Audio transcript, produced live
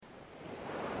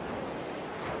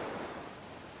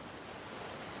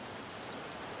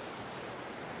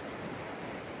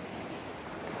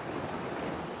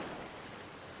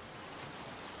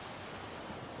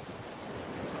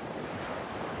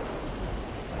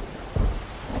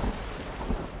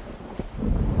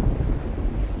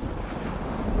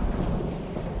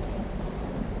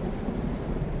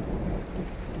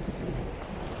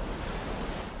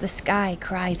The sky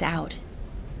cries out.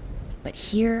 But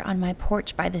here on my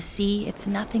porch by the sea, it's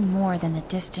nothing more than the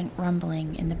distant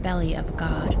rumbling in the belly of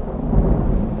God.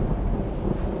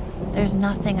 There's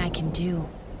nothing I can do.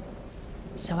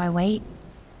 So I wait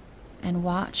and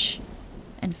watch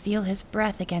and feel his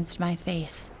breath against my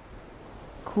face.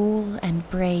 Cool and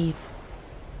brave.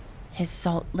 His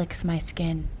salt licks my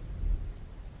skin.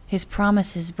 His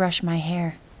promises brush my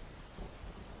hair.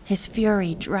 His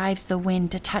fury drives the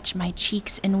wind to touch my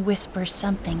cheeks and whisper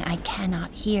something I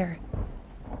cannot hear.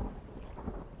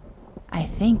 I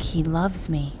think he loves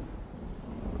me.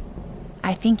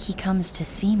 I think he comes to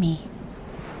see me.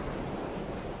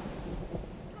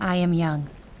 I am young.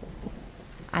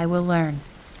 I will learn.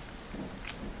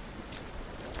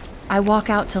 I walk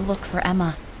out to look for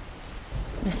Emma.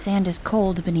 The sand is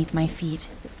cold beneath my feet.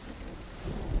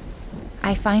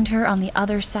 I find her on the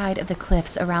other side of the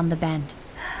cliffs around the bend.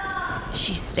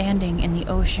 She's standing in the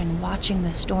ocean watching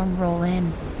the storm roll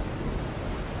in.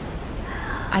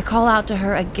 I call out to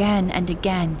her again and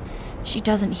again. She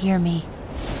doesn't hear me.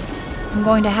 I'm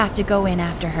going to have to go in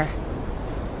after her.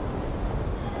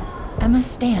 Emma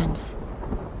stands,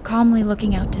 calmly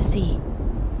looking out to sea.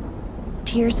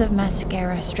 Tears of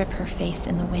mascara strip her face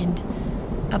in the wind.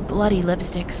 A bloody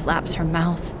lipstick slaps her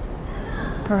mouth.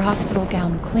 Her hospital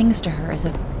gown clings to her as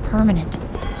if permanent,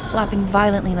 flapping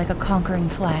violently like a conquering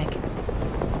flag.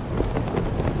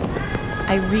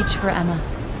 I reach for Emma.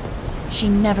 She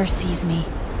never sees me.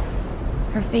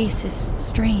 Her face is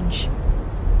strange,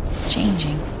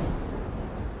 changing.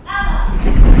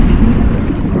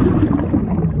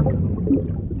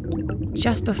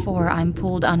 Just before I'm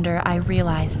pulled under, I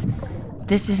realize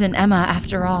this isn't Emma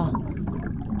after all.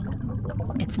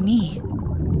 It's me.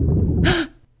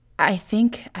 I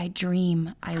think I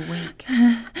dream, I wake.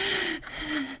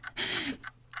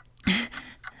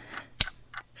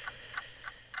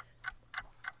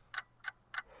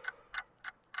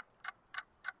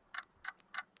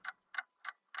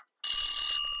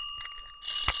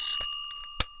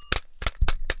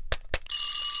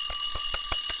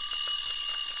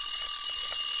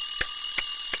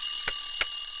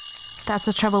 That's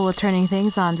the trouble with turning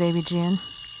things on, baby June.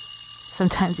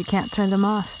 Sometimes you can't turn them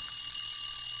off.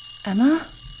 Emma?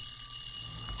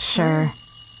 Sure,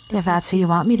 if that's who you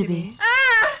want me to be.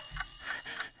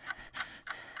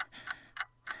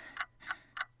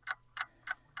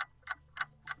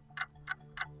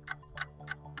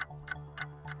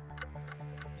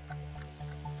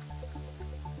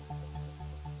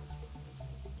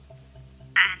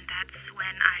 And that's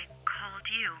when I called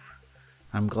you.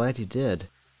 I'm glad you did.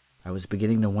 I was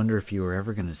beginning to wonder if you were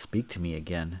ever going to speak to me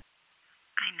again.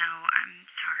 I know, I'm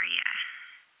sorry.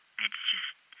 It's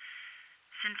just,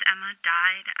 since Emma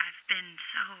died, I've been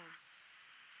so...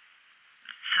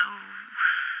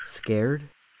 Scared?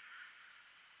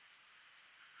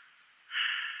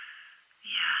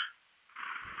 Yeah.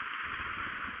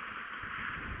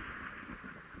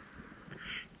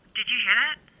 Did you hear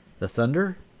that? The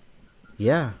thunder?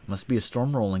 Yeah, must be a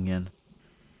storm rolling in.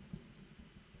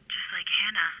 Just like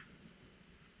Hannah.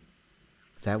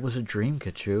 That was a dream,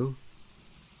 Kachu.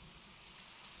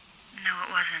 No,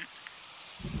 it wasn't.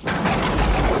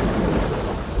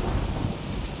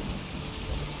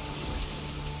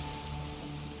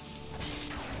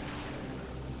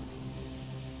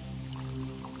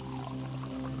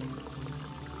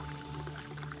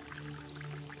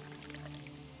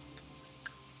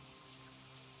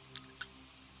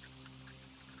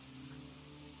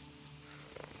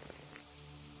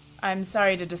 I'm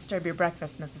sorry to disturb your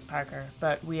breakfast, Mrs. Parker,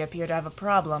 but we appear to have a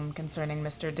problem concerning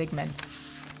Mr. Digman.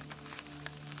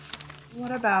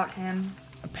 What about him?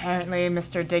 Apparently,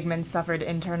 Mr. Digman suffered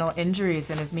internal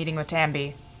injuries in his meeting with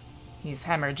Tamby. He's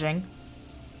hemorrhaging.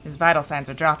 His vital signs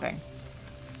are dropping.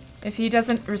 If he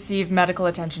doesn't receive medical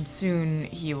attention soon,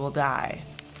 he will die.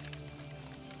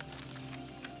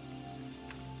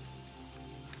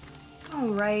 All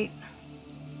right.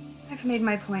 I've made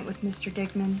my point with Mr.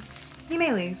 Digman. He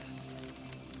may leave.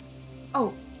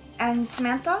 Oh, and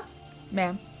Samantha?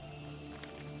 Ma'am?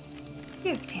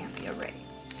 Give Tammy a raise.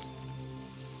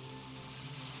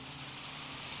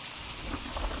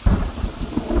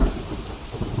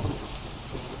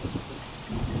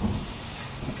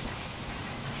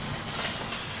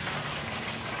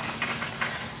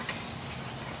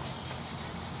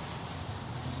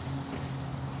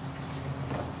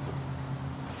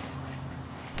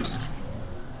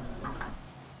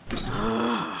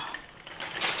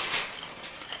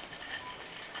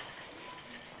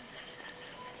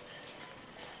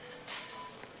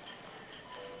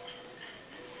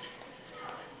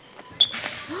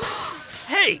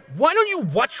 Hey, why don't you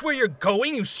watch where you're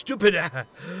going, you stupid...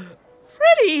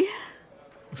 Hey!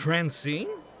 Francine?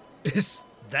 Is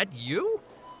that you?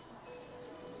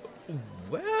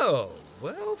 Well,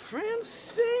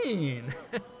 Francine.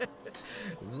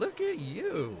 Look at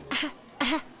you.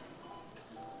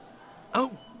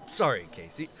 Oh, sorry,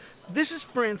 Casey. This is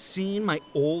Francine, my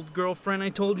old girlfriend I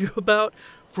told you about.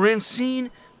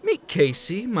 Francine, meet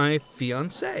Casey, my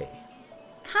fiancé.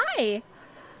 Hi.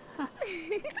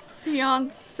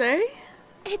 Fiancé?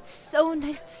 It's so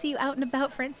nice to see you out and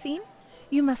about, Francine.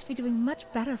 You must be doing much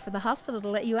better for the hospital to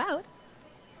let you out.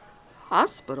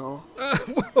 Hospital?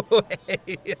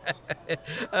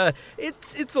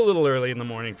 It's a little early in the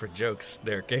morning for jokes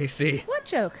there, Casey. What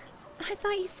joke? I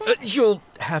thought you said... You'll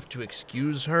have to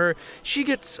excuse her. She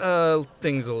gets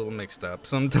things a little mixed up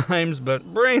sometimes,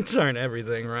 but brains aren't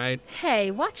everything, right?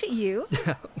 Hey, watch it, you.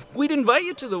 We'd invite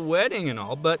you to the wedding and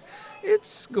all, but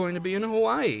it's going to be in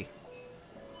Hawaii.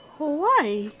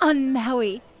 Hawaii? On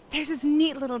Maui. There's this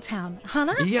neat little town,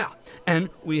 Hana? Yeah, and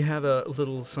we have a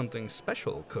little something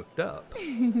special cooked up.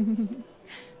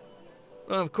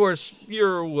 Of course,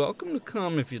 you're welcome to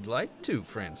come if you'd like to,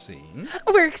 Francine.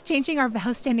 We're exchanging our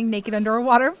vows standing naked under a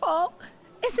waterfall.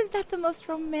 Isn't that the most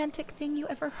romantic thing you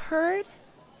ever heard?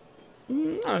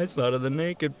 I thought of the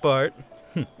naked part.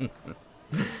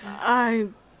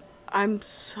 I'm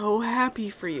so happy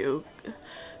for you.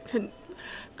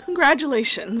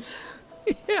 Congratulations.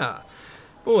 Yeah.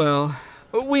 Well,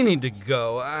 we need to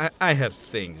go. I have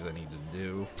things I need to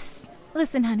do. Psst.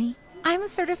 Listen, honey. I'm a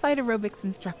certified aerobics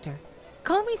instructor.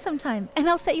 Call me sometime, and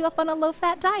I'll set you up on a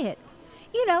low-fat diet.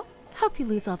 You know, help you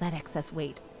lose all that excess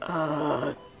weight.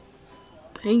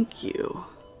 Thank you.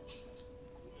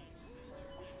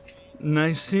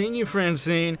 Nice seeing you,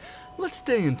 Francine. Let's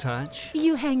stay in touch.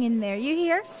 You hang in there, you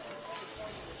hear?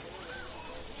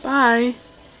 Bye.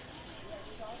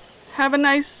 Have a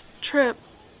nice trip.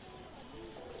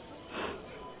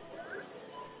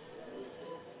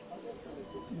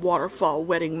 Waterfall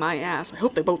wetting my ass. I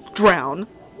hope they both drown.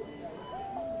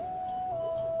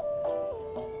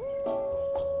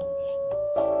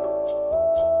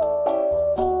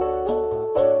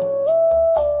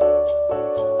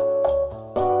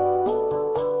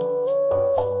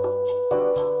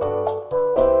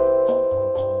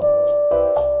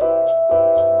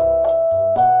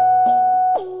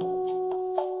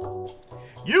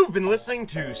 You've been listening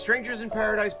to Strangers in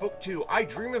Paradise Book 2, I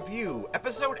Dream of You,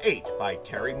 Episode 8 by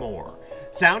Terry Moore.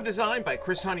 Sound design by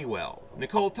Chris Honeywell.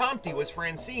 Nicole Tomte was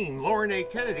Francine, Lauren A.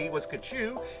 Kennedy was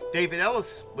Kachu, David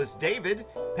Ellis was David,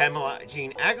 Pamela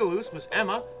Jean Agalus was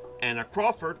Emma, Anna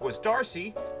Crawford was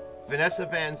Darcy, Vanessa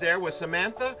Van Zer was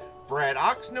Samantha, Brad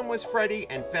Oxnam was Freddie,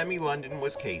 and Femi London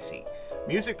was Casey.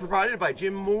 Music provided by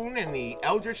Jim Moon and the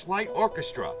Eldritch Light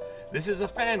Orchestra. This is a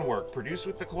fan work produced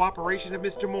with the cooperation of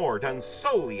Mr. Moore, done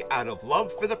solely out of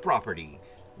love for the property.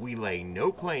 We lay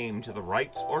no claim to the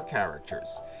rights or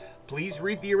characters. Please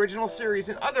read the original series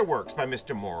and other works by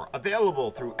Mr. Moore, available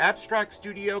through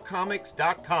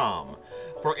abstractstudiocomics.com.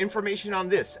 For information on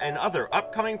this and other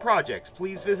upcoming projects,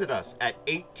 please visit us at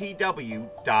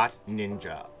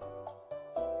 8tw.ninja.